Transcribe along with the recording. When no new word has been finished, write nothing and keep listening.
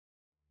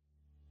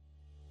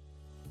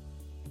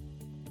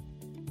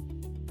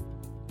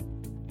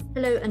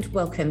Hello and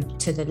welcome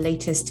to the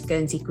latest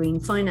Guernsey Green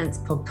Finance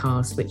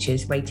podcast, which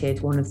is rated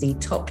one of the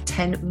top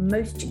 10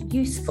 most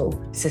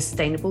useful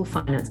sustainable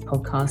finance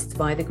podcasts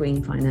by the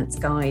Green Finance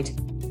Guide.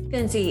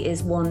 Guernsey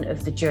is one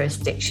of the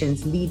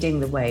jurisdictions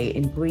leading the way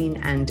in green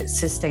and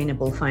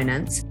sustainable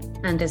finance.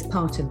 And as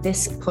part of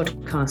this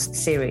podcast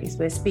series,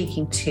 we're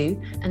speaking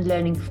to and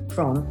learning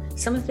from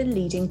some of the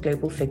leading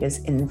global figures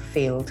in the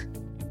field.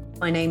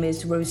 My name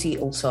is Rosie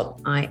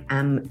Alsop. I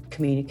am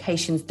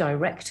Communications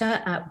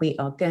Director at We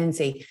Are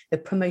Guernsey, the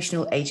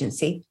promotional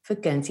agency for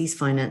Guernsey's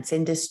finance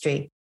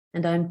industry.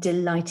 And I'm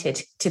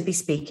delighted to be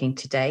speaking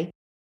today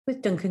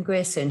with Duncan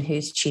Grierson,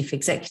 who's Chief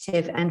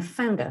Executive and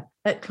Founder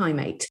at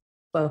Climate.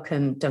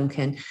 Welcome,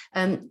 Duncan.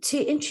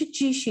 To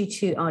introduce you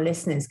to our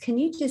listeners, can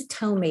you just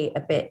tell me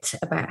a bit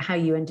about how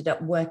you ended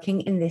up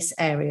working in this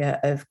area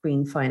of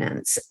green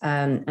finance,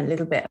 a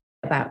little bit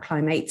about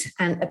Climate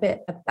and a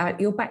bit about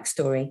your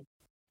backstory?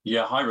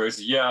 Yeah, hi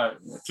Rosie. Yeah,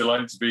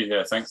 delighted to be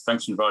here. Thanks for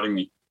inviting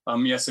me.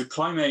 So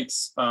Climate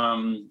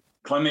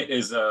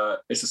is a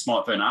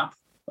smartphone app,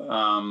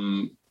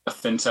 a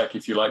fintech,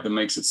 if you like, that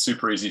makes it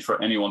super easy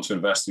for anyone to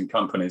invest in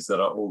companies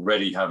that are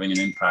already having an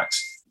impact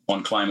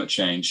on climate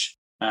change.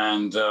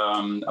 And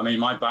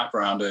my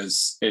background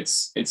is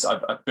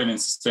I've been in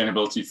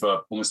sustainability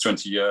for almost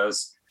 20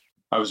 years.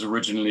 I was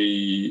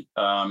originally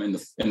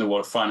in the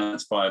world of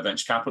finance by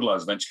venture capital. I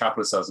was a venture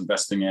capitalist. I was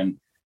investing in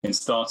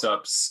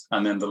startups.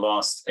 And then the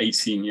last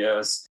 18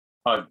 years,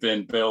 I've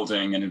been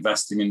building and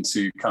investing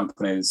into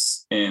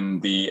companies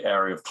in the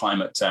area of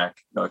climate tech,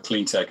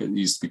 clean tech, it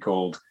used to be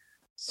called.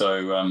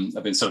 So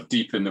I've been sort of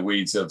deep in the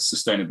weeds of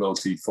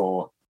sustainability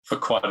for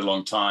quite a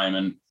long time.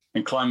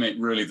 And Climate,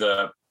 really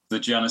the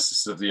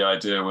genesis of the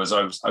idea was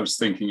I was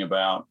thinking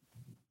about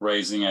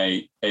raising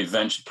a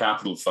venture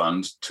capital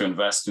fund to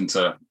invest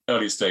into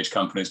early stage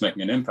companies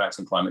making an impact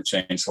on climate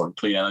change, so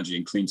clean energy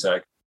and clean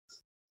tech.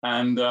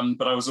 And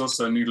but I was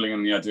also noodling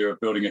on the idea of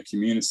building a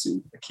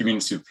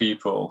community of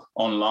people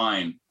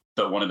online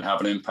that wanted to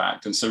have an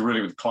impact. And so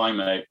really with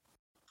Climate,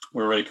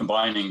 we're really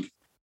combining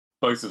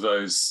both of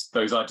those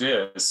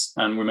ideas,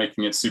 and we're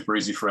making it super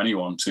easy for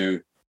anyone to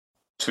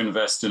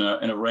invest in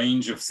a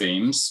range of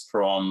themes,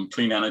 from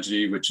clean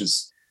energy, which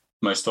is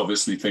most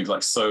obviously things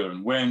like solar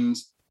and wind,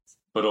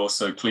 but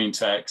also clean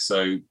tech,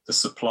 so the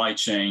supply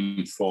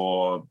chain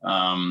for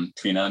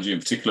clean energy in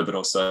particular, but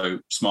also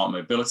smart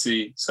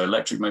mobility, so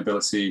electric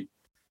mobility,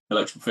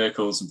 electric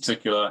vehicles in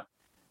particular,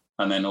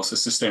 and then also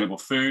sustainable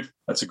food.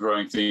 That's a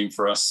growing theme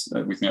for us.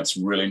 We think that's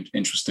a really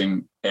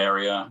interesting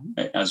area.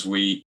 As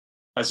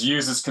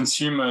users,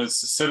 consumers,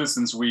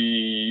 citizens,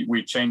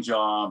 we change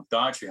our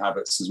dietary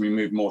habits as we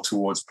move more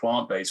towards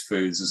plant-based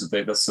foods.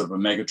 That's sort of a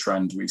mega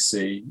trend we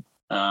see.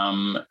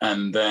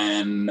 And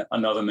then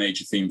another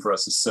major theme for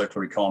us is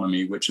circular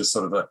economy, which is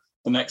sort of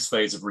the next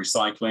phase of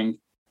recycling.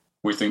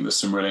 We think there's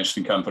some really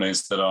interesting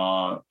companies that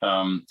are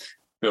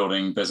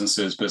building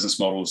business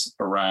models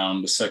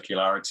around the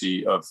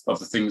circularity of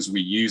the things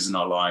we use in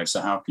our lives.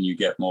 So how can you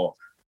get more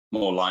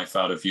life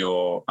out of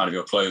your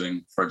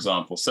clothing, for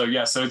example? So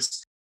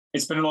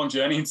it's been a long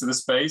journey into the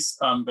space,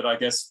 but I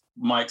guess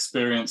my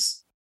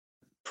experience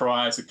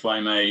prior to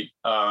Climate,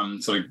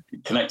 sort of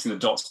connecting the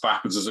dots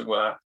backwards, as it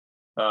were,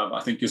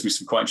 I think gives me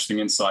some quite interesting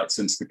insights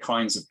into the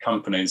kinds of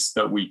companies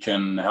that we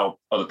can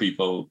help other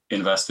people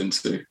invest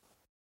into.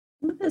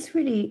 Well, that's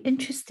really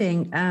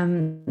interesting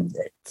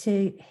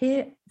to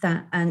hear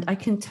that. And I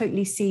can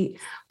totally see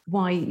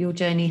why your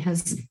journey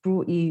has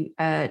brought you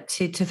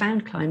to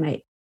found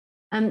Climate.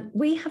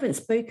 We haven't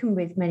spoken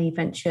with many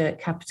venture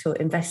capital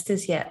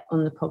investors yet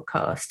on the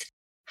podcast.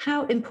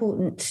 How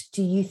important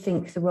do you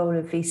think the role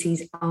of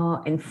VCs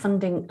are in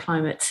funding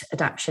climate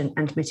adaptation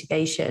and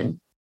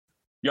mitigation?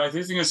 Yeah, I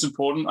do think it's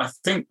important. I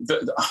think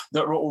that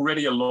there are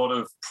already a lot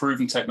of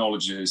proven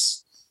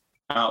technologies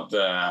out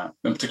there,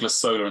 in particular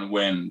solar and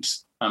wind.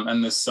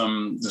 And there's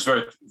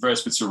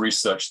various bits of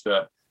research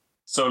that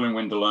solar and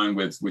wind alone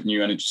with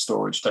new energy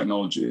storage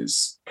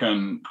technologies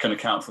can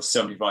account for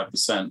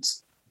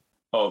 75%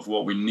 of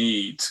what we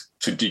need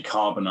to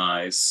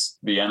decarbonize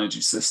the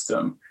energy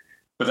system.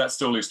 But that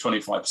still leaves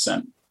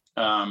 25%.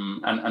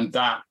 And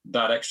that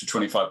extra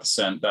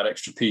 25%, that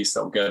extra piece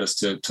that will get us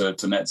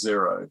to net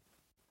zero,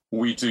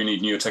 we do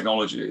need newer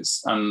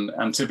technologies.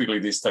 And typically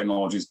these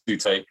technologies do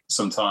take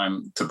some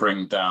time to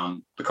bring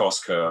down the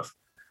cost curve.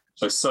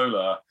 So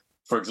solar,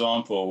 for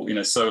example,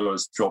 solar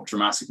has dropped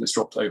dramatically. It's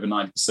dropped over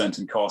 90%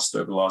 in cost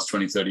over the last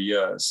 20, 30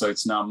 years. So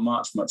it's now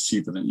much, much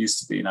cheaper than it used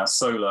to be. Now,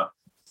 solar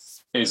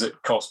is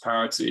at cost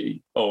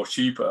parity or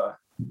cheaper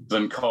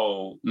than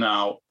coal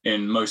now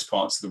in most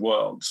parts of the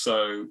world.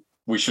 So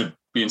we should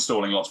be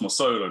installing lots more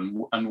solar.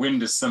 And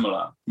wind is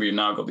similar. We've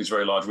now got these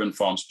very large wind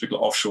farms,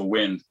 particularly offshore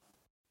wind,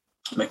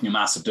 making a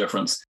massive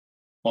difference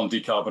on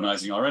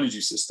decarbonizing our energy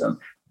system.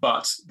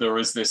 But there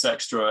is this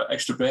extra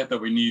bit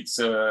that we need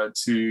to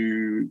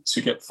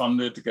get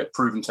funded, to get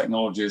proven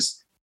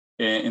technologies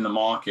in the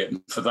market.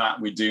 And for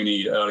that, we do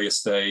need earlier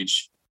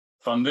stage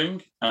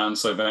funding. And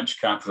so venture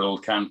capital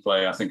can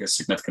play, I think, a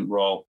significant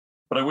role.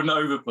 but I wouldn't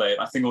overplay it.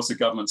 I think also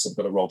governments have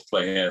got a role to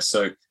play here.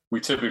 So we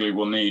typically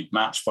will need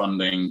match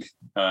funding,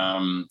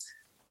 some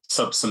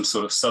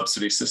sort of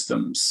subsidy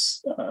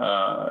systems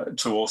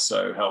to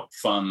also help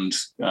fund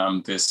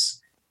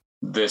this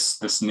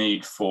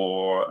need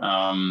for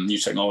new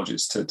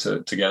technologies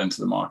to get into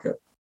the market.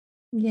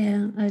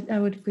 Yeah, I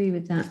would agree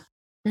with that.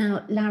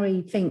 Now,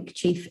 Larry Fink,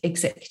 Chief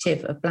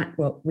Executive of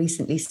BlackRock,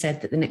 recently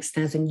said that the next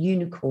 1,000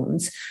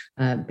 unicorns,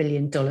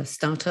 billion-dollar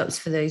startups,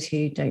 for those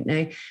who don't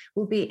know,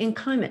 will be in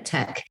climate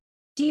tech.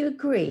 Do you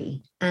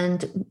agree?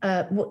 And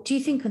what do you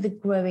think are the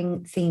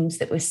growing themes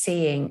that we're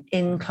seeing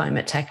in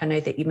climate tech? I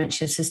know that you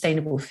mentioned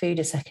sustainable food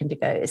a second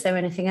ago. Is there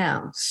anything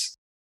else?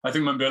 I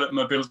think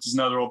mobility is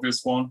another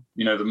obvious one.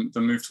 You know,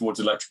 the move towards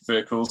electric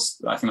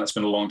vehicles. I think that's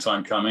been a long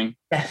time coming.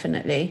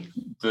 Definitely.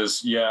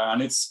 There's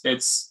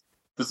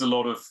a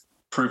lot of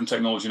proven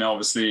technology now.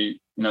 Obviously,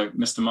 you know,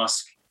 Mr.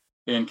 Musk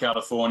in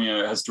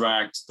California has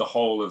dragged the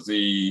whole of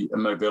the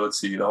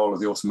mobility, the whole of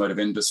the automotive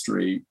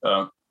industry,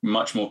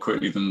 much more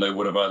quickly than they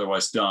would have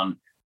otherwise done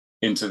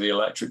into the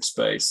electric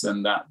space,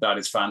 and that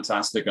is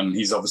fantastic. And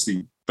he's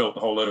obviously built a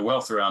whole load of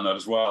wealth around that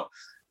as well.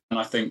 And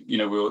I think, you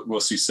know, we'll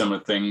see similar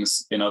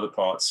things in other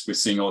parts. We're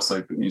seeing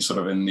also, you know, sort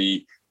of in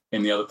the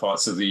other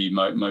parts of the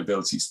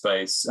mobility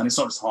space. And it's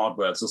not just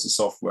hardware, it's also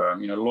software.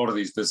 You know, a lot of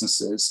these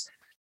businesses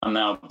are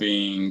now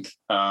being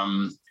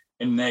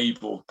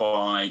enabled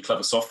by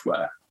clever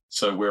software.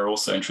 So we're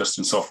also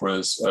interested in software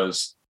as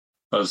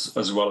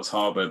well as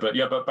hardware.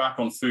 But back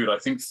on food, I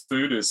think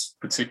food is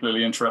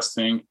particularly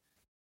interesting. You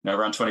know,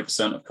 around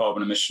 20% of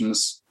carbon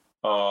emissions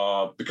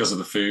are because of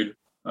the food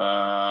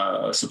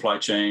supply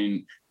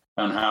chain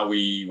and how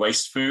we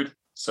waste food.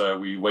 So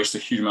we waste a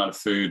huge amount of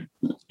food,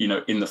 you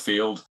know, in the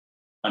field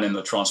and in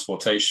the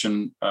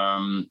transportation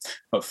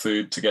of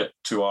food to get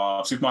to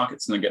our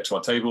supermarkets and then get to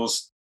our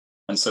tables.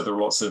 And so there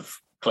are lots of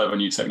clever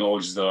new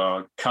technologies that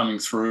are coming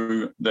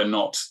through. They're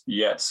not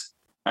yet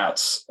at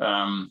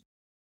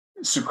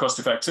super cost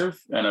effective.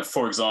 And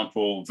for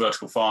example,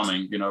 vertical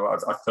farming, you know,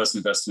 I've personally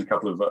invested in a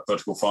couple of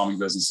vertical farming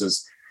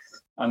businesses,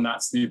 and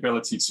that's the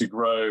ability to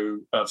grow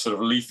sort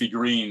of leafy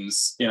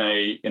greens in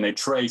a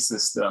tray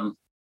system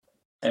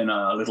in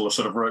a little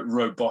sort of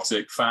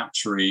robotic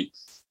factory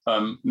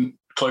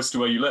close to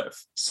where you live.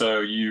 So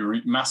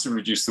you massively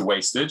reduce the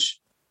wastage,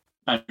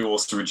 and you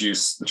also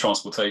reduce the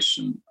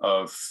transportation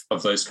of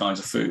those kinds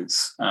of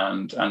foods.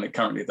 And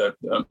currently,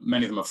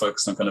 many of them are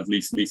focused on kind of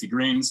leafy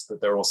greens,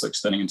 but they're also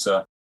extending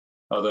into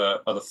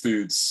other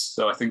foods.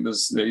 So I think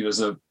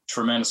there's a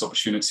tremendous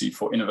opportunity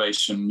for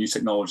innovation, new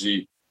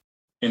technology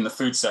in the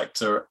food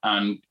sector.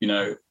 And, you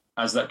know,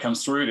 as that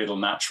comes through, it'll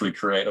naturally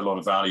create a lot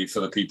of value for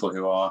the people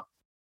who are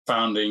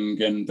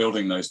founding and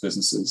building those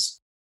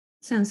businesses.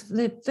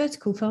 The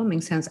vertical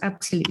farming sounds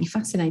absolutely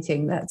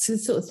fascinating. That's the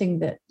sort of thing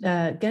that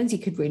Guernsey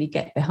could really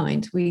get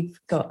behind. We've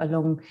got a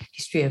long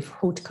history of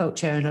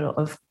horticulture and a lot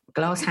of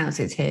glass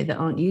houses here that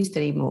aren't used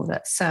anymore.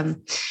 That's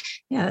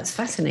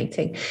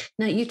fascinating.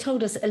 Now, you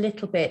told us a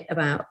little bit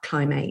about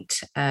Climate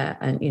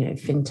and, you know,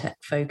 fintech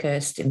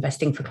focused,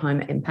 investing for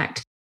climate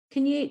impact.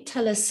 Can you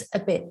tell us a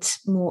bit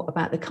more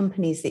about the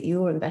companies that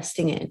you're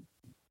investing in?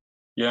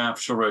 Yeah,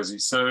 for sure, Rosie.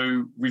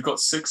 So we've got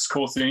 6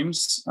 core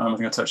themes. I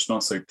think I touched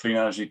on. So clean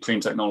energy, clean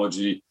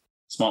technology,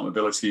 smart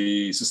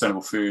mobility,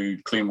 sustainable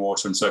food, clean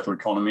water, and circular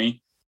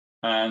economy.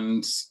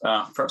 And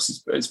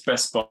perhaps it's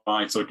best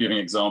by sort of giving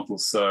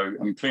examples. So,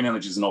 I mean, clean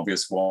energy is an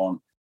obvious one.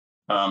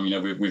 You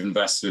know, we've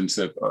invested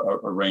into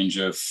a range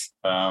of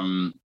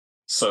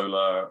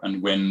solar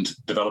and wind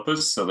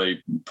developers. So they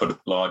put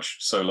large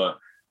solar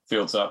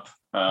fields up.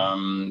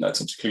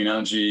 That's up to clean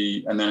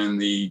energy. And then in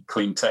the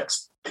clean tech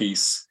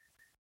piece,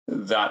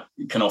 that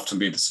can often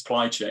be the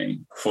supply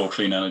chain for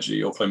clean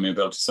energy or clean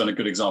mobility. So a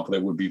good example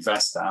there would be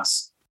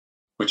Vestas,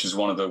 which is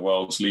one of the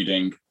world's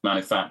leading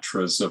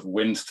manufacturers of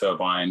wind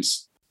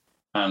turbines.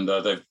 And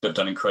they've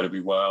done incredibly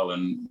well.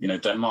 And, you know,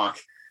 Denmark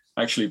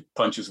actually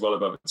punches well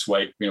above its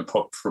weight, you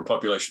know, for a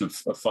population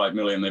of 5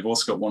 million. They've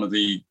also got one of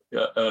the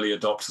early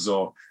adopters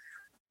or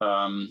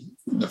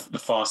the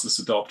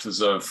fastest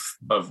adopters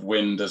of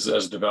wind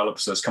as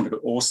developers. There's a company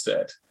called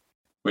Ørsted,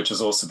 which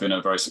has also been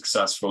a very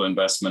successful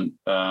investment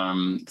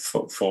for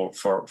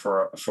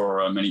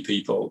many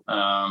people.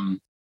 And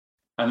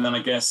then I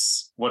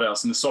guess what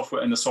else in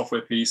the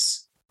software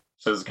piece?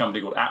 So there's a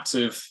company called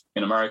Aptiv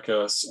in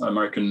America,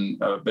 American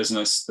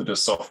business that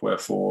does software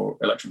for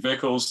electric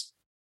vehicles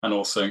and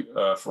also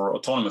for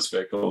autonomous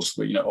vehicles.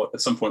 Where, you know, at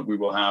some point we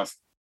will have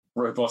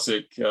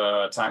robotic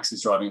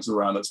taxis driving us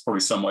around. That's probably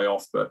some way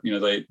off, but you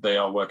know they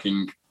are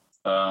working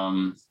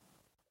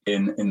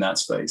in that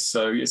space.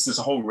 So it's there's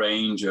a whole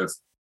range of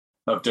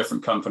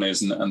different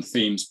companies and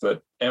themes,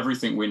 but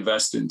everything we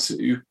invest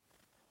into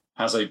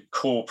has a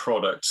core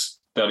product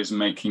that is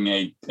making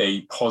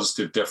a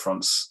positive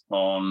difference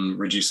on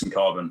reducing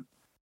carbon.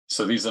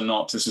 So this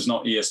is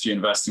not ESG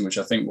investing, which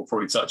I think we'll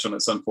probably touch on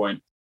at some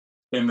point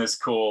in this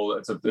call.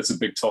 It's a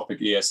big topic,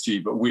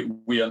 ESG, but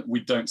we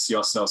don't see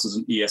ourselves as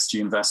an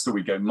ESG investor.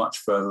 We go much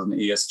further than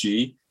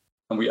ESG,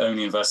 and we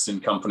only invest in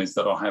companies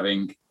that are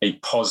having a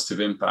positive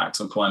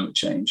impact on climate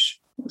change.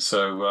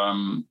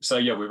 So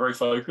yeah, we're very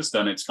focused,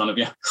 and it's kind of,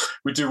 yeah,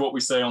 we do what we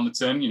say on the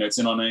tin. It's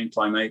in our name,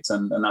 Climate,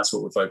 and that's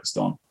what we're focused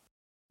on.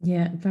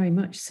 Yeah, very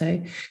much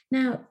so.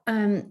 Now,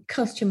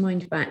 cast your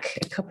mind back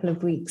a couple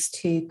of weeks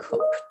to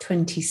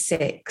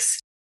COP26.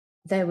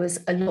 There was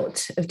a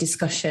lot of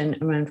discussion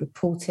around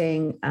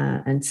reporting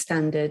and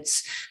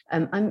standards.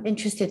 I'm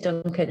interested,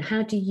 Duncan,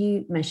 how do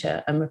you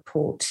measure and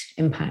report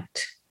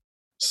impact?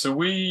 So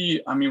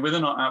within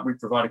our app, we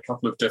provide a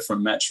couple of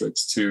different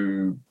metrics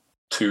to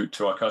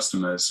our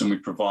customers, and we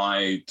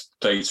provide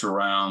data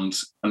around,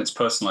 and it's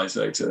personalized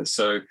data.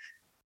 So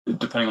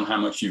depending on how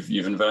much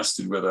you've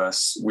invested with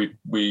us,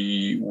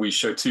 we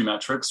show two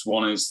metrics.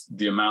 One is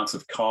the amount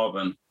of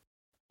carbon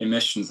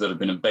emissions that have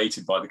been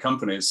abated by the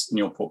companies in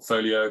your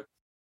portfolio.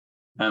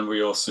 And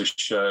we also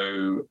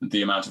show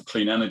the amount of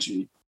clean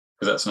energy,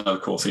 because that's another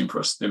core theme for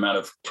us, the amount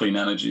of clean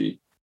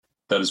energy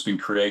that has been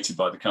created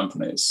by the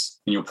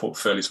companies in your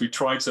portfolios. We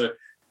try to,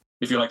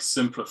 if you like,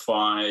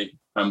 simplify,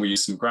 and we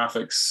use some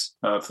graphics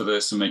for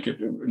this and make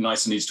it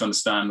nice and easy to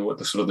understand what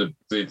the sort of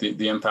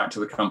the impact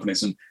of the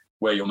companies and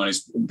where your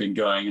money's been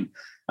going.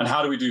 And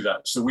how do we do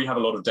that? So we have a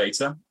lot of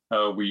data.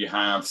 We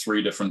have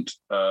 3 different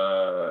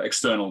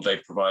external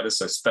data providers,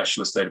 so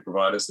specialist data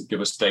providers that give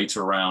us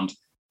data around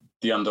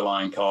the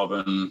underlying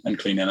carbon and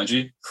clean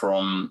energy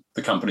from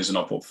the companies in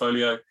our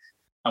portfolio.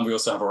 And we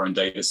also have our own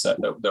data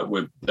set that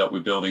we're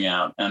building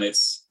out. And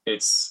it's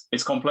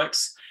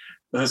complex.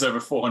 There's over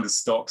 400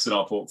 stocks in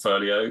our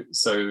portfolio,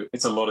 so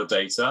it's a lot of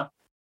data.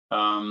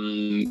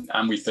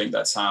 And we think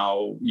that's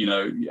how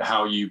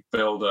you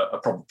build a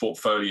proper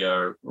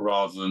portfolio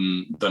rather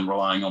than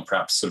relying on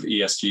perhaps sort of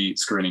ESG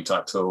screening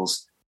type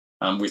tools.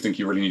 We think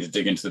you really need to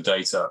dig into the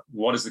data.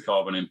 What is the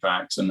carbon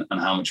impact, and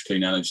how much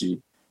clean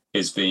energy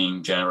is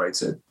being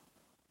generated?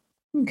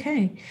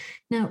 Okay.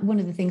 Now, one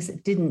of the things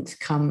that didn't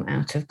come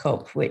out of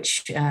COP,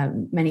 which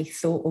many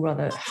thought or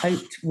rather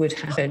hoped would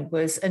happen,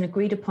 was an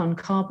agreed upon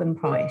carbon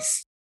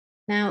price.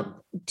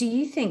 Now, do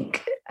you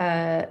think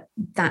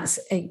that's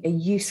a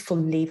useful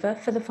lever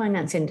for the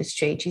finance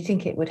industry? Do you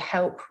think it would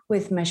help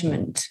with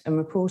measurement and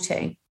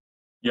reporting?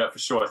 Yeah, for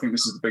sure. I think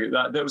this is the big.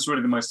 That was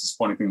really the most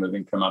disappointing thing that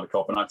didn't come out of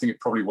COP, and I think it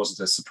probably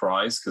wasn't a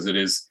surprise, because it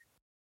is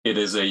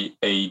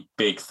a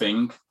big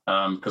thing,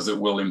 because it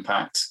will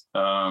impact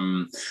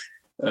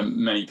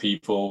many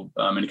people,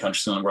 many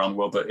countries around the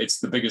world. But it's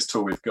the biggest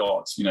tool we've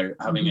got.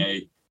 Having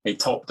a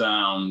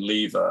top-down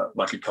lever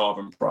like a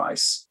carbon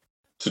price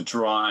to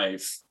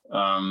drive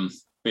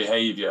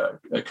behavior,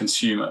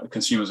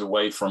 consumers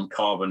away from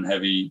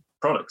carbon-heavy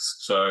products.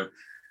 So,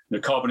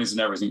 carbon is in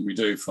everything we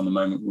do, from the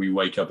moment we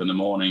wake up in the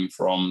morning,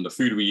 from the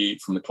food we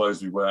eat, from the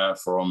clothes we wear,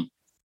 from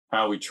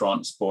how we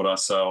transport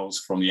ourselves,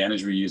 from the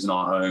energy we use in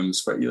our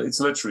homes. It's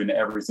literally in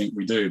everything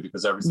we do,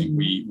 because everything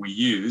we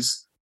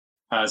use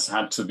has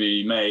had to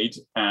be made,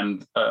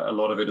 and a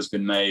lot of it has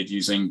been made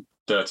using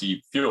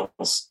dirty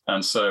fuels,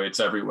 and so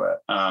it's everywhere.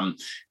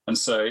 And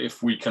so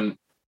if we can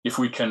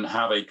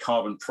have a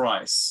carbon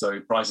price, so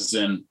prices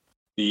in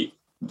the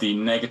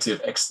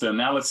negative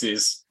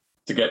externalities,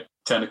 to get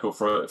technical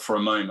for a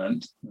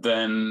moment,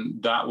 then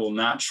that will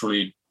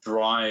naturally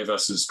drive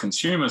us as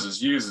consumers,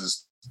 as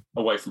users,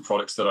 away from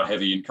products that are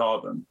heavy in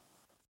carbon.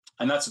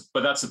 And that's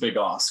a big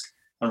ask.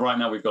 And right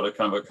now we've got a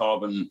kind of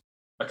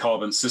a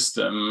carbon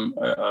system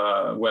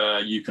where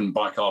you can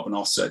buy carbon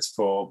offsets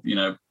for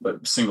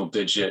single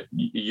digit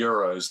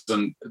euros,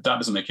 and that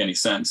doesn't make any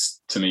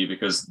sense to me,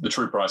 because the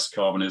true price of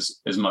carbon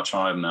is much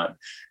higher than that.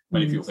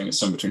 Many people think it's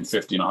somewhere between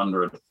 $50 and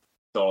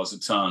 $100 a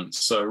ton.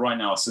 So right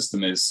now our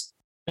system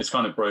it's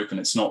kind of broken.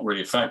 It's not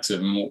really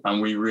effective,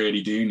 and we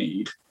really do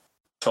need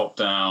top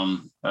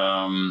down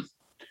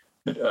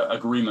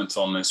agreement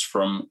on this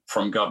from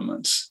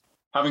governments.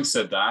 Having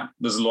said that,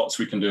 there's lots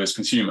we can do as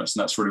consumers,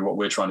 and that's really what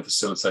we're trying to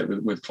facilitate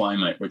with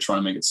Climate. We're trying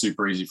to make it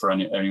super easy for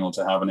anyone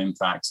to have an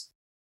impact,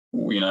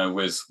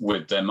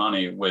 with their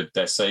money, with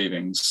their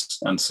savings,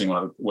 and seeing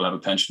we'll have a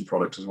pension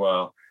product as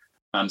well.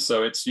 And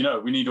so it's,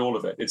 we need all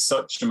of it. It's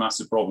such a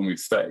massive problem we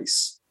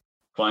face,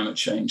 climate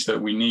change,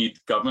 that we need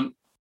government,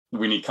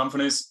 we need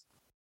companies,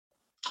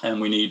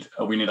 and we need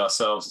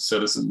ourselves as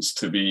citizens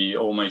to be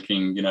all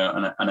making,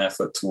 an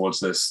effort towards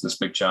this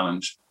big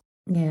challenge.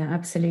 Yeah,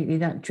 absolutely.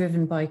 That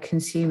driven by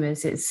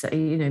consumers, it's,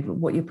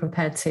 what you're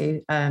prepared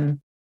to,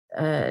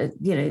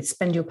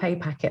 spend your pay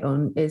packet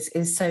on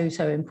is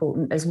so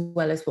important, as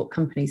well as what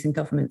companies and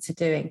governments are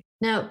doing.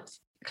 Now,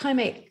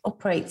 Climate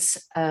operates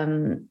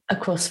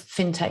across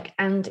fintech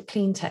and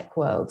clean tech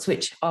worlds,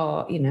 which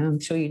are, I'm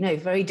sure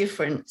very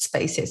different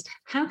spaces.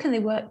 How can they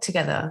work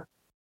together?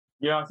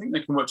 Yeah, I think they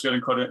can work together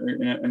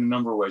in a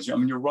number of ways. I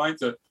mean, you're right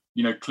that,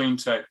 clean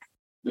tech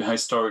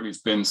historically has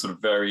been sort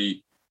of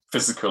very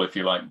physical, if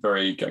you like,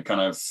 very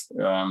kind of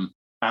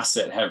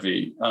asset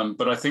heavy.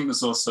 But I think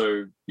there's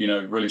also,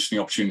 really interesting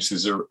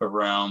opportunities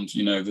around,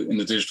 in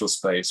the digital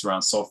space,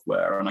 around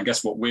software. And I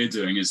guess what we're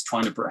doing is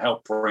trying to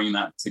help bring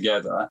that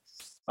together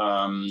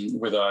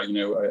with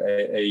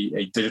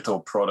a digital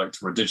product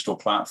or a digital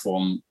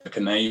platform that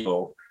can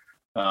enable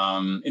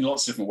in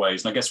lots of different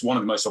ways. And I guess one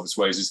of the most obvious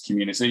ways is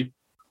community.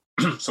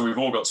 So we've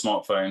all got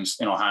smartphones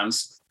in our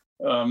hands.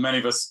 Many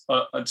of us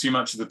are too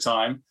much of the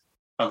time,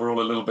 and we're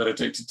all a little bit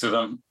addicted to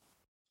them.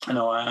 I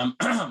know I am,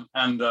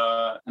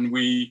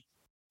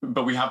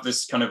 but we have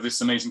this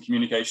amazing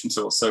communication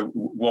tool. So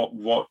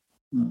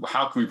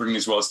how can we bring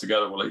these worlds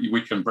together? Well,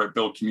 we can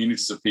build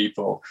communities of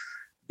people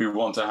who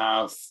want to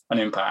have an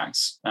impact,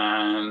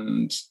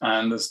 and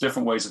there's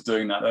different ways of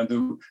doing that.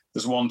 And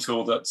there's one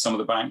tool that some of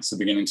the banks are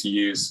beginning to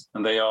use,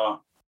 and they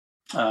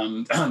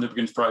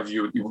begin to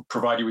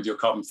provide you with your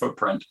carbon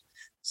footprint.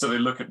 So they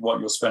look at what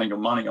you're spending your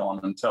money on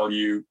and tell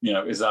you,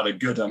 is that a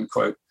good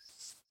unquote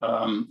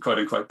quote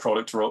unquote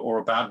product or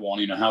a bad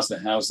one? How's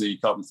the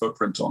carbon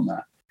footprint on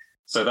that?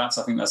 So I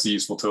think that's a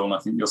useful tool, and I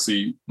think you'll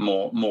see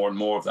more and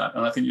more of that.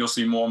 And I think you'll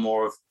see more and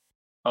more of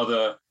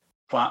other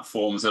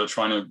platforms that are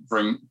trying to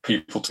bring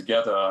people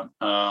together,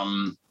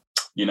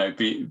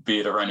 be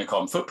it around your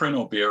carbon footprint,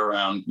 or be it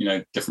around,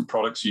 different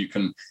products you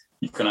can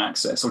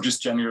access, or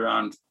just generally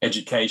around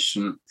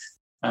education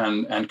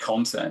and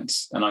content.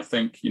 And I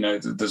think,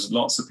 there's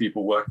lots of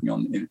people working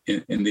on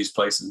in these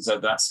places. So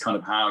that's kind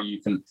of how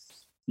you can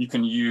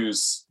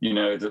use,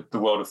 the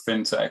world of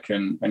fintech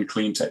and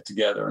clean tech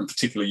together, and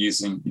particularly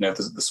using,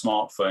 the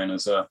smartphone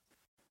as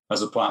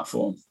a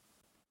platform.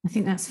 I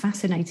think that's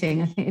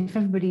fascinating. I think if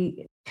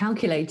everybody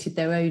calculated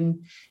their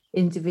own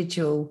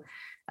individual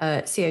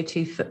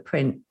CO2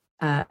 footprint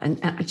and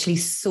actually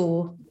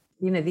saw,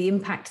 the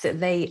impact that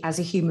they as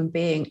a human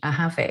being are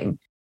having,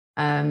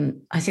 I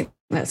think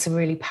that's a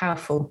really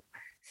powerful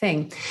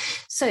thing.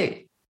 So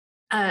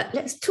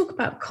let's talk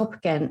about COP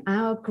again.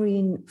 Our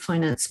green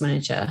finance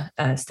manager,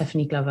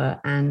 Stephanie Glover,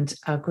 and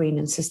our green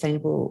and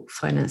sustainable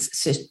finance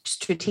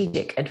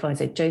strategic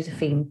advisor,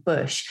 Josephine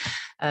Bush,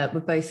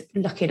 were both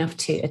lucky enough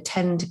to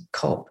attend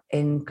COP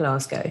in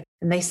Glasgow.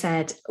 And they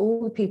said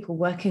all the people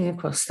working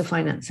across the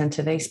finance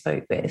centre they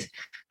spoke with,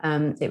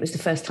 it was the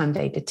first time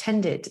they'd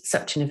attended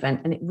such an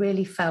event. And it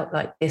really felt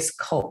like this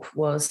COP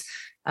was,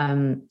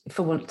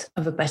 for want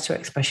of a better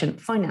expression,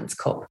 finance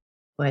COP,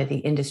 where the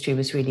industry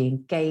was really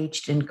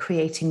engaged in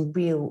creating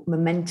real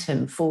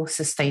momentum for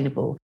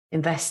sustainable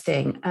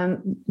investing.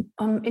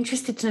 I'm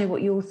interested to know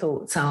what your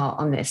thoughts are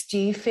on this. Do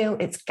you feel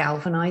it's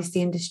galvanized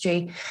the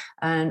industry?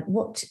 And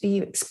what are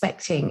you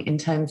expecting in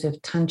terms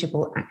of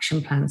tangible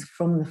action plans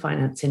from the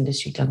finance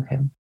industry,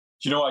 Duncan?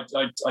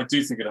 I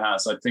do think it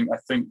has. I think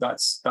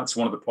that's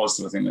one of the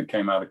positive things that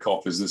came out of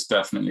COP, is there's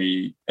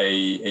definitely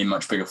a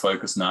much bigger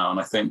focus now. And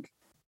I think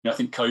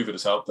COVID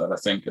has helped that. I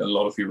think a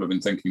lot of people have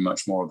been thinking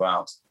much more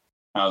about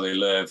how they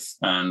live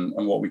and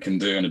what we can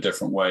do in a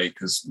different way,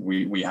 because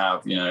we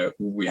have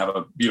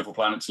a beautiful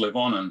planet to live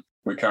on, and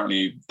we're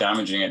currently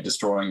damaging it,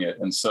 destroying it.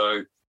 And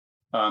so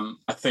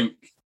I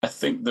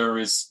think there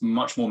is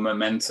much more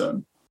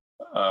momentum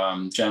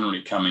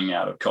generally coming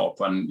out of COP.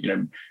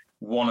 And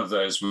one of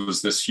those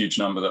was this huge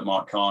number that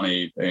Mark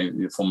Carney,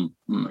 the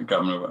former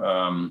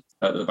governor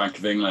at the Bank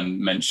of England,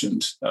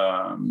 mentioned,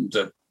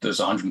 that there's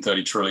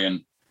 130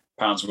 trillion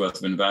pounds worth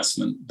of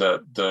investment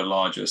that the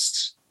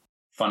largest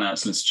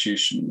financial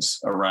institutions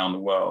around the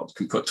world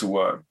can put to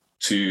work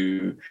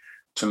to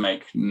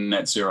make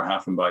net zero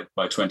happen by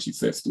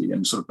 2050,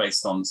 and sort of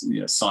based on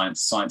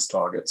science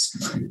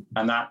targets.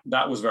 And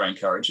that was very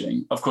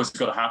encouraging. Of course, it's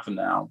got to happen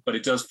now, but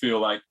it does feel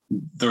like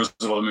there is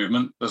a lot of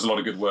movement, there's a lot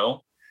of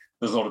goodwill,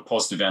 there's a lot of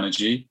positive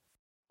energy.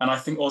 And I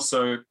think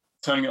also,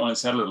 turning it on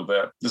its head a little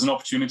bit, there's an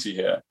opportunity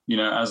here.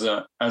 As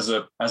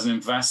an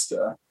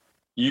investor,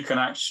 you can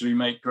actually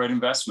make great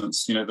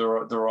investments.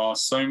 There are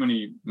so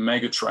many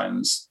mega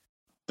trends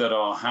that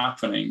are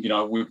happening.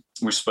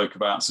 We spoke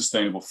about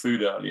sustainable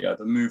food earlier,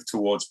 the move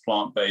towards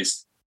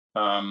plant-based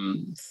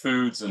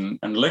foods and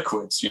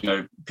liquids.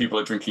 People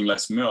are drinking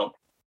less milk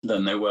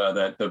than they were.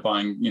 They're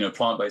buying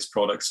plant-based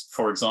products,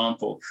 for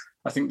example.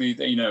 I think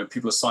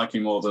people are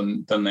cycling more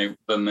than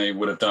they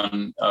would have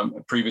done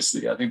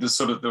previously. I think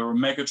there are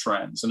mega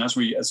trends, and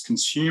as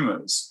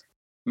consumers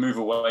move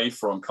away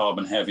from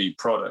carbon-heavy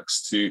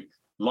products to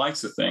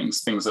lighter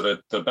things that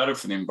are better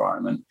for the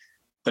environment,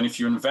 then if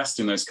you invest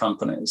in those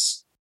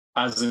companies,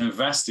 as an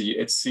investor,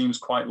 it seems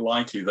quite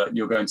likely that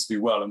you're going to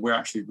do well. And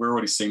we're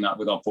already seeing that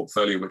with our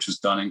portfolio, which has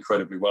done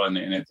incredibly well in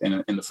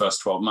the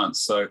first 12 months.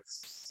 So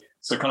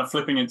kind of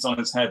flipping it on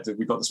its head, that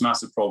we've got this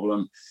massive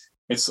problem.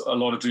 It's a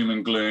lot of doom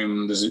and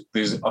gloom. There's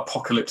these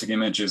apocalyptic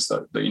images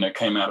that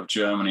came out of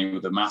Germany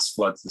with the mass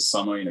floods this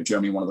summer.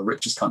 Germany, one of the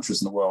richest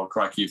countries in the world.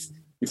 Crikey, if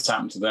it's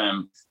happened to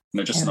them,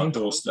 just on our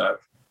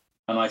doorstep.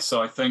 And I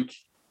think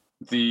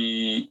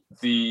the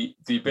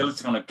ability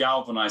to kind of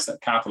galvanize that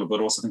capital,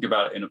 but also think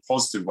about it in a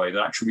positive way,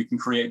 that actually we can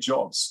create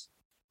jobs,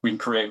 we can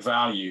create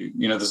value.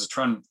 There's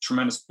a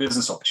tremendous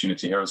business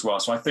opportunity here as well.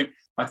 So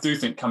I do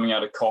think coming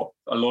out of COP,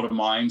 a lot of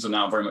minds are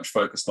now very much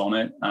focused on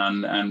it,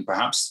 and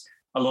perhaps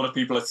a lot of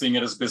people are seeing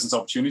it as a business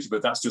opportunity,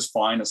 but that's just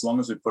fine as long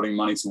as we're putting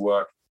money to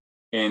work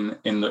in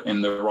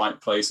the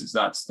right places.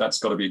 That's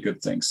got to be a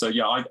good thing. So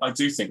yeah, I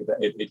do think that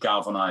it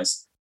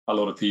galvanized a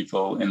lot of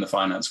people in the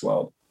finance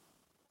world.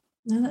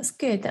 No, that's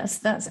good.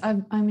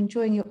 I'm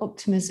enjoying your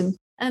optimism.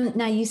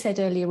 Now, you said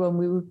earlier on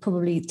we would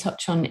probably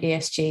touch on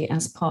ESG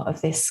as part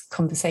of this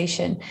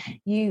conversation.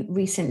 You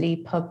recently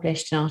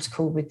published an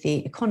article with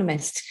The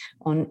Economist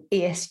on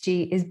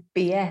ESG is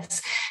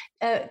BS.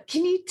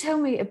 Can you tell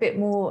me a bit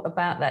more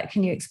about that?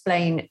 Can you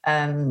explain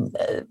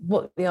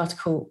what the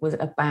article was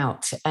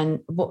about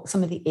and what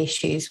some of the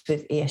issues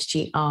with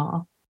ESG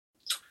are?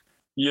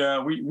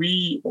 Yeah,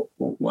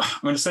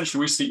 essentially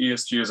we see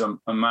ESG as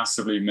a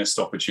massively missed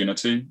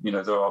opportunity.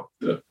 There are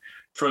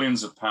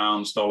trillions of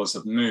pounds, dollars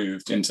have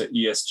moved into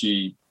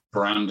ESG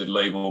branded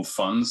labeled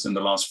funds in the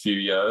last few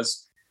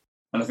years.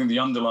 And I think the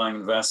underlying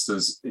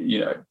investors,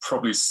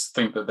 probably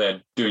think that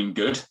they're doing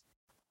good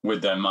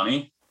with their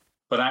money.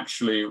 But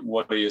actually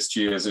what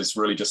ESG is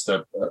really just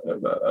a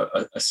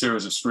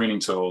series of screening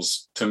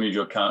tools to move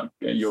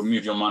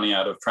your money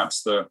out of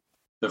perhaps the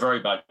very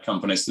bad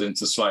companies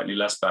into slightly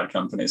less bad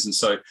companies. And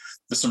so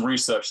there's some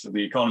research that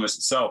The Economist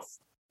itself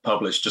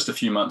published just a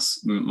few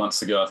months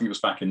ago, I think it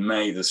was back in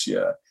May this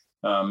year,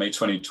 May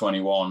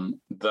 2021,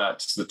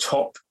 that the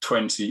top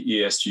 20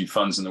 ESG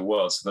funds in the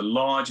world, so the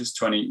largest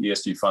 20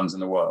 ESG funds in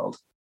the world,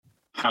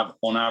 have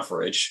on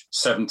average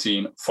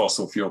 17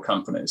 fossil fuel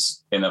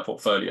companies in their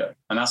portfolio.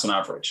 And that's on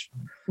average.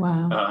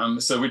 Wow.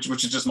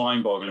 Which is just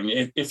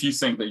mind-boggling. If you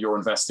think that you're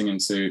investing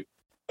into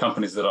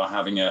companies that are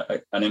having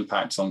an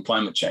impact on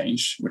climate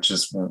change, which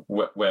is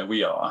where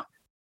we are,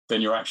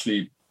 then you're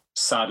actually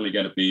sadly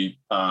going to be,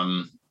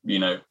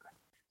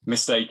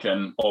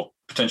 mistaken or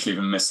potentially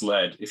even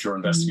misled if you're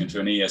investing into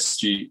an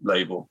ESG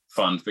label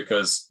fund,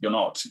 because you're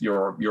not.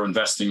 You're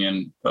investing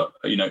in,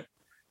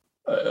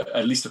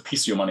 at least a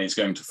piece of your money is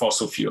going to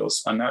fossil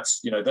fuels, and that's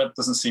that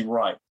doesn't seem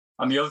right.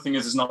 And the other thing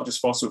is, it's not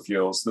just fossil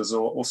fuels. There's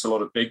also a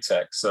lot of big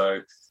tech.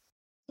 So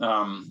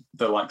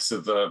the likes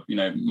of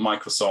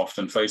Microsoft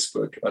and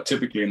Facebook are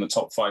typically in the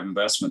top 5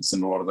 investments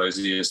in a lot of those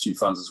ESG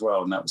funds as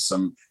well. And that was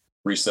some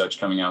research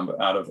coming out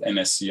of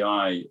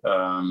MSCI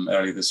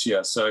earlier this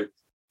year. So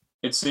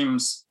it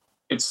seems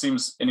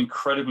an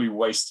incredibly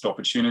wasted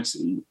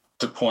opportunity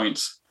to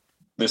point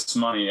this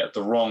money at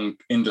the wrong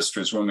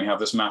industries when we have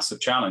this massive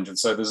challenge. And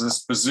so there's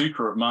this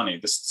bazooka of money,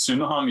 this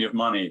tsunami of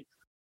money,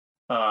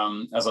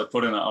 as I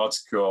put in that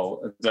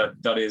article,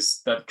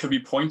 that could be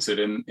pointed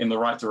in the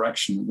right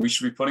direction. We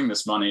should be putting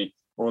this money,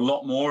 or a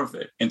lot more of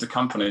it, into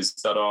companies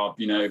that are,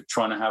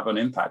 trying to have an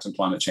impact on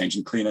climate change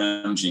and clean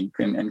energy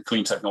and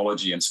clean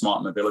technology and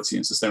smart mobility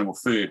and sustainable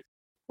food,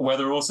 where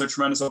there are also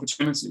tremendous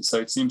opportunities. So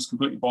it seems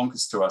completely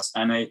bonkers to us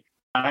and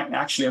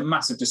actually a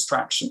massive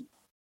distraction.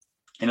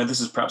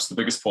 This is perhaps the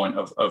biggest point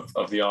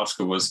of the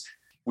article was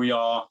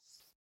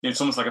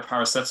it's almost like a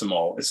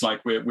paracetamol. It's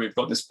like we've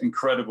got this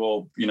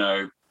incredible,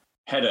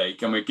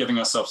 headache, and we're giving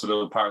ourselves a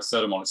little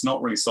paracetamol. It's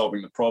not really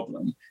solving the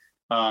problem.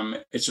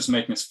 It's just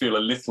making us feel a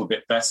little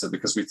bit better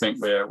because we think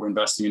we're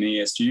investing in an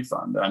ESG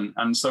fund,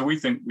 and so we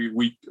think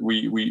we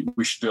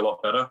should do a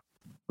lot better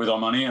with our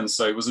money. And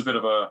so it was a bit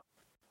of a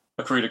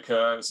cri de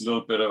coeur. It's a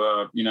little bit of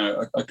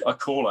a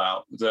call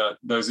out that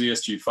those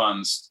ESG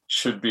funds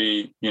should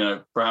be,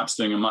 perhaps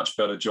doing a much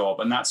better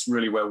job. And that's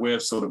really where we're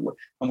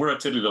and we're a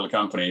tiddly little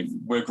company.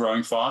 We're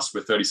growing fast.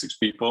 We're 36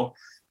 people.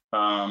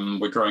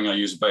 We're growing our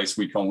user base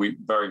week on week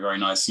very, very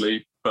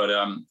nicely. But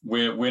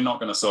we're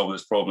not going to solve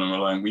this problem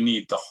alone. We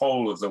need the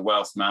whole of the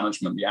wealth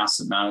management, the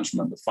asset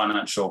management, the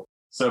financial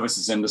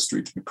services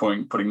industry to be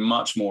putting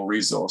much more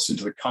resource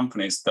into the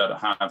companies that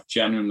have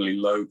genuinely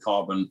low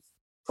carbon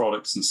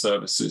products and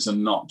services,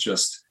 and not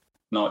just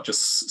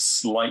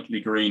slightly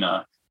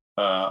greener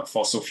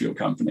fossil fuel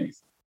company.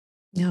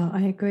 No,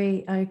 I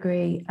agree.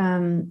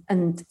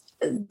 And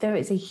there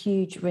is a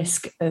huge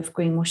risk of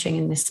greenwashing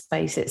in this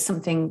space. It's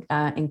something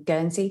in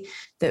Guernsey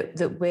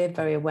that we're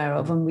very aware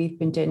of, and we've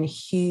been doing a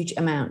huge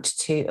amount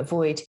to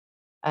avoid.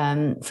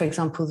 For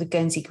example, the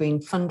Guernsey Green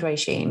Fund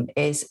regime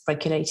is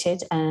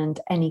regulated, and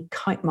any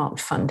kite-marked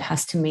fund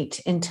has to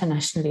meet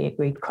internationally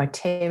agreed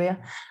criteria.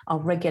 Our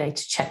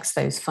regulator checks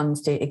those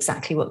funds do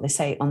exactly what they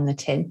say on the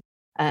tin,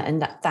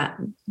 and that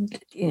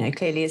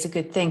clearly is a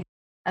good thing.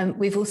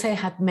 We've also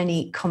had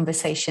many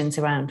conversations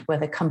around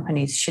whether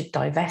companies should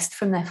divest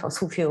from their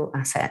fossil fuel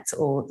assets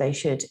or they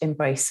should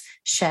embrace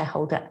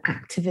shareholder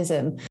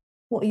activism.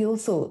 What are your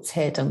thoughts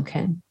here,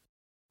 Duncan?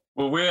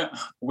 Well,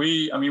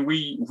 we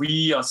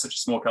are such a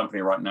small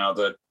company right now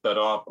that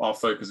our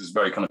focus is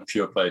very kind of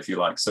pure play, if you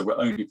like. So we're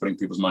only putting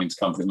people's money into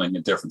companies making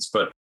a difference.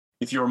 But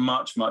if you're a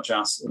much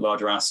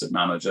larger asset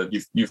manager,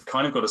 you've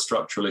kind of got a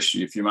structural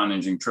issue. If you're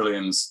managing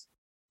trillions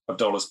of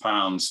dollars,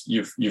 pounds,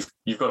 you've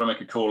got to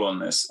make a call on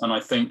this. And I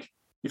think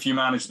if you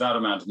manage that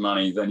amount of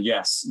money, then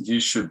yes,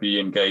 you should be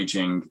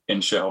engaging in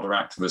shareholder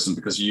activism,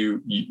 because you're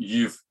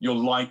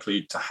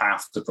likely to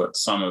have to put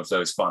some of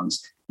those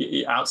funds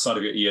outside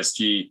of your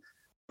ESG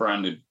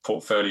branded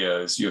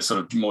portfolios, your sort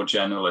of more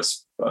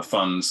generalist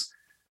funds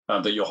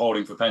that you're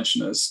holding for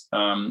pensioners.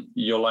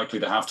 You're likely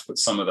to have to put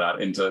some of that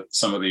into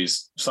some of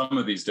these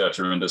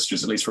dirtier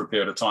industries, at least for a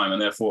period of time,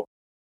 and therefore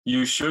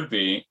you should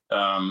be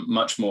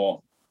much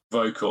more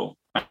vocal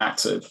and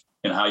active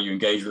in how you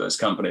engage with those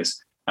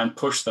companies and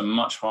push them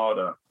much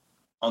harder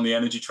on the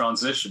energy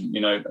transition.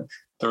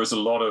 There is a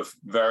lot of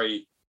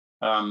very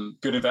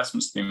good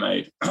investments to be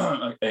made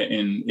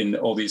in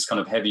all these kind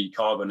of heavy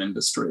carbon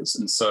industries.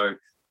 And so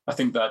I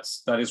think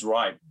that is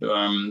right.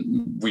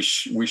 We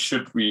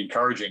should be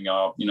encouraging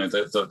our,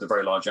 the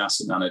very large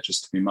asset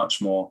managers to be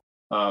much more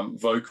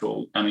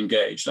vocal and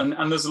engaged.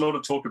 And there's a lot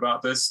of talk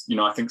about this.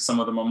 I think some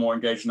of them are more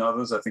engaged than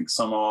others. I think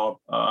some are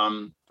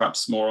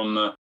perhaps more on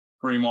the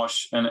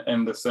greenwash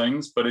end of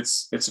things, but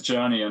it's a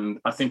journey. And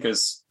I think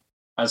as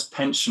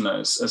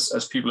pensioners,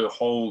 as people who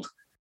hold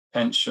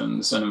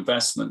pensions and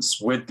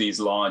investments with these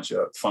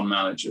larger fund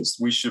managers,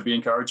 we should be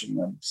encouraging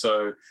them.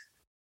 So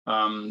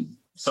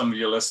some of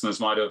your listeners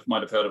might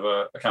have heard of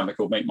a company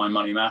called Make My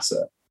Money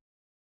Matter,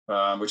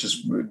 which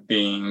is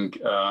being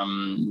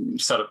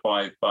set up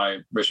by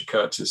Richard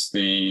Curtis,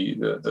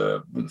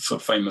 the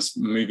sort of famous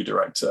movie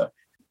director,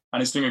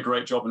 and it's doing a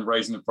great job in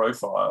raising the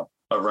profile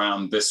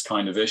around this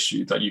kind of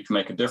issue, that you can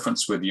make a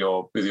difference with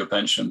your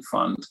pension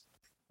fund,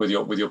 with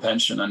your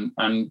pension,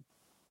 and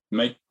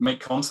make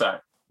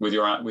contact with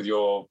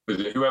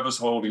whoever's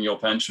holding your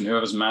pension,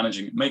 whoever's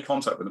managing it. Make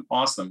contact with them,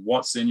 ask them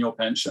what's in your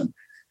pension.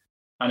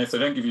 And if they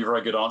don't give you a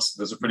very good answer,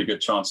 there's a pretty good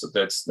chance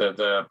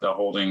that they're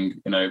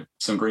holding,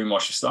 some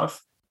greenwashy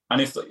stuff. And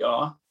if they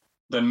are,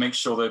 then make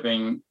sure they're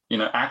being,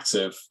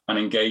 active and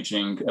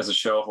engaging as a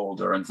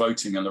shareholder and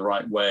voting in the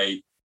right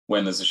way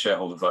when there's a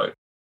shareholder vote.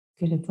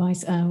 Good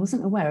advice. I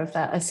wasn't aware of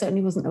that. I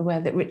certainly wasn't aware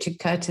that Richard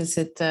Curtis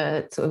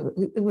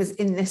was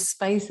in this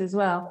space as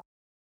well.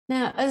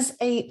 Now, as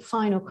a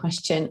final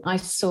question, I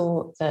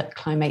saw that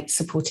Climate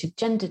supported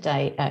Gender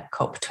Day at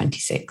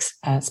COP26,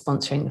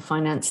 sponsoring the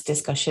finance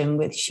discussion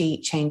with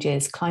She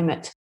Changes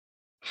Climate.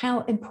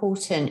 How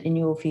important, in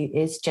your view,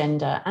 is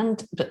gender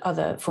and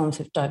other forms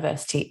of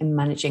diversity in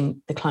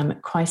managing the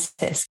climate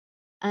crisis?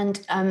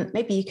 And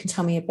maybe you can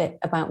tell me a bit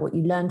about what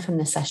you learned from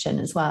the session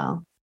as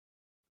well.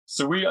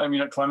 So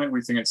at Climate,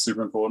 we think it's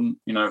super important.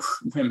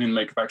 Women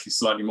make up actually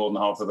slightly more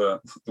than half of the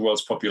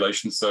world's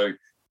population. So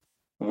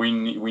we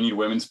need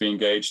women to be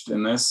engaged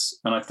in this.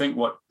 And I think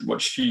what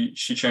She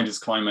Changes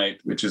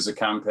Climate, which is a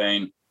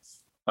campaign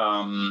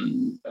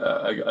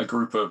a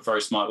group of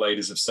very smart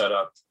ladies have set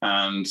up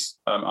and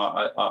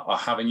are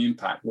having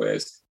impact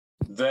with,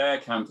 their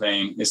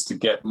campaign is to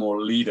get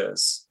more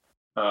leaders,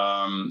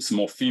 some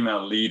more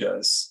female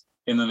leaders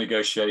in the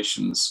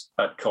negotiations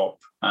at COP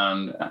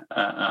and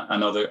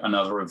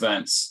other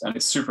events. And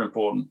it's super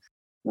important.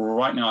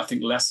 Right now, I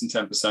think less than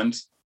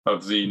 10%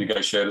 of the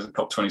negotiators at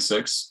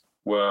COP26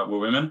 were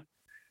women,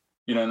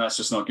 and that's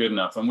just not good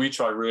enough. And we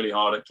try really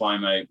hard at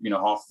Climate.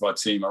 Around half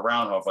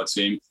of our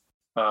team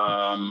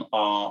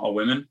are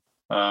women,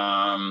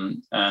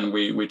 and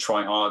we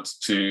try hard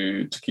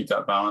to keep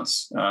that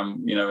balance,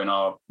 in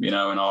our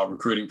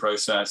recruiting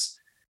process,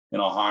 in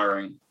our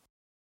hiring,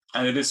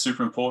 and it is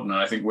super important.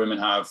 And I think women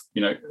have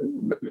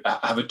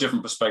a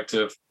different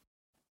perspective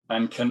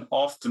and can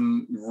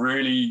often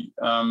really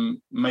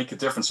make a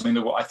difference.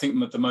 I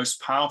think the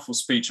most powerful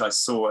speech I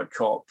saw at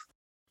COP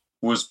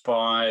was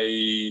by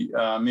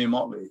Mia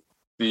Mottley,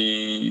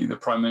 the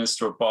Prime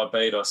Minister of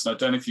Barbados. And I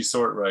don't know if you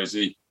saw it,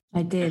 Rosie.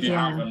 I did,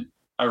 yeah.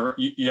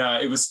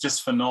 It was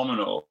just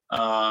phenomenal.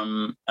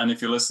 And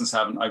if your listeners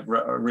haven't, I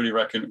really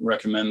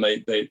recommend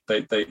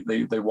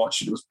they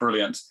watch it. It was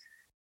brilliant.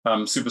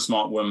 Super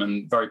smart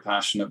woman, very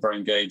passionate, very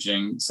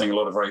engaging, saying a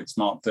lot of very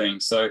smart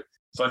things. So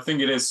I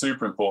think it is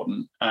super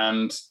important.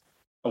 And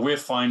we're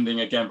finding,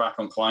 again, back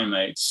on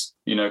Climate,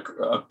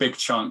 a big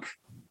chunk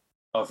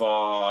of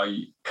our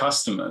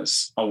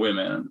customers are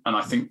women. And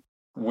I think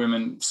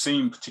women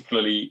seem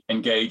particularly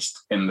engaged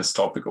in this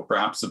topic, or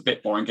perhaps a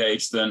bit more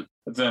engaged than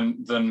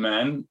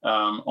men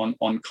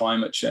on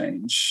climate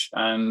change.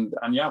 And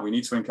we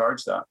need to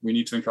encourage that. We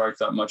need to encourage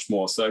that much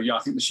more. So I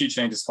think the She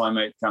Changes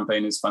Climate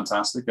campaign is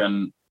fantastic.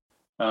 And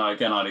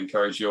again, I'd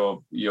encourage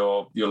your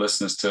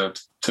listeners to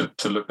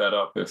look that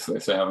up if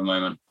they have a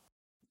moment.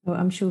 Well,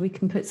 I'm sure we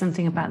can put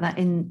something about that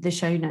in the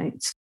show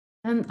notes.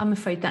 I'm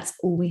afraid that's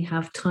all we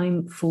have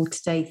time for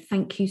today.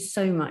 Thank you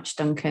so much,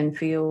 Duncan,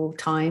 for your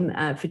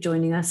time, for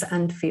joining us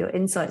and for your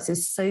insights.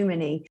 There's so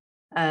many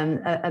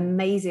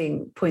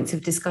amazing points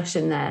of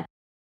discussion there.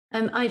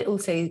 I'd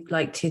also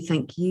like to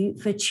thank you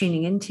for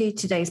tuning into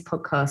today's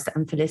podcast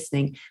and for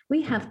listening.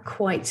 We have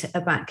quite a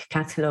back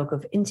catalogue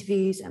of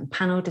interviews and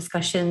panel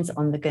discussions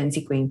on the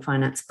Guernsey Green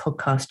Finance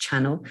podcast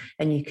channel,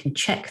 and you can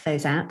check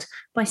those out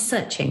by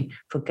searching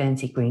for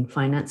Guernsey Green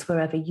Finance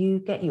wherever you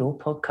get your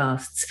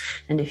podcasts.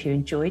 And if you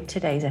enjoyed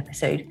today's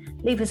episode,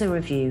 leave us a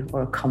review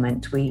or a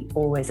comment. We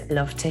always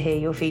love to hear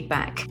your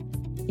feedback.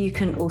 You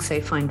can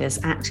also find us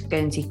at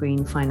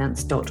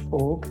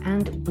guernseygreenfinance.org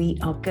and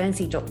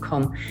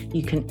weareguernsey.com.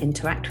 You can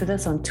interact with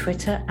us on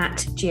Twitter at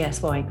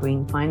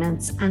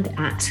GSYGreenFinance and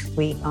at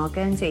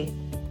weareguernsey.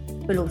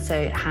 We'll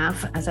also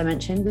have, as I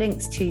mentioned,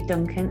 links to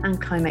Duncan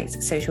and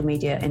Climate's social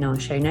media in our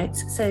show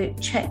notes, so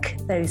check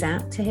those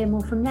out to hear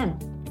more from them.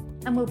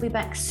 And we'll be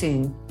back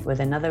soon with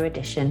another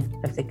edition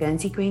of the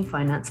Guernsey Green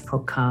Finance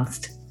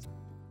podcast.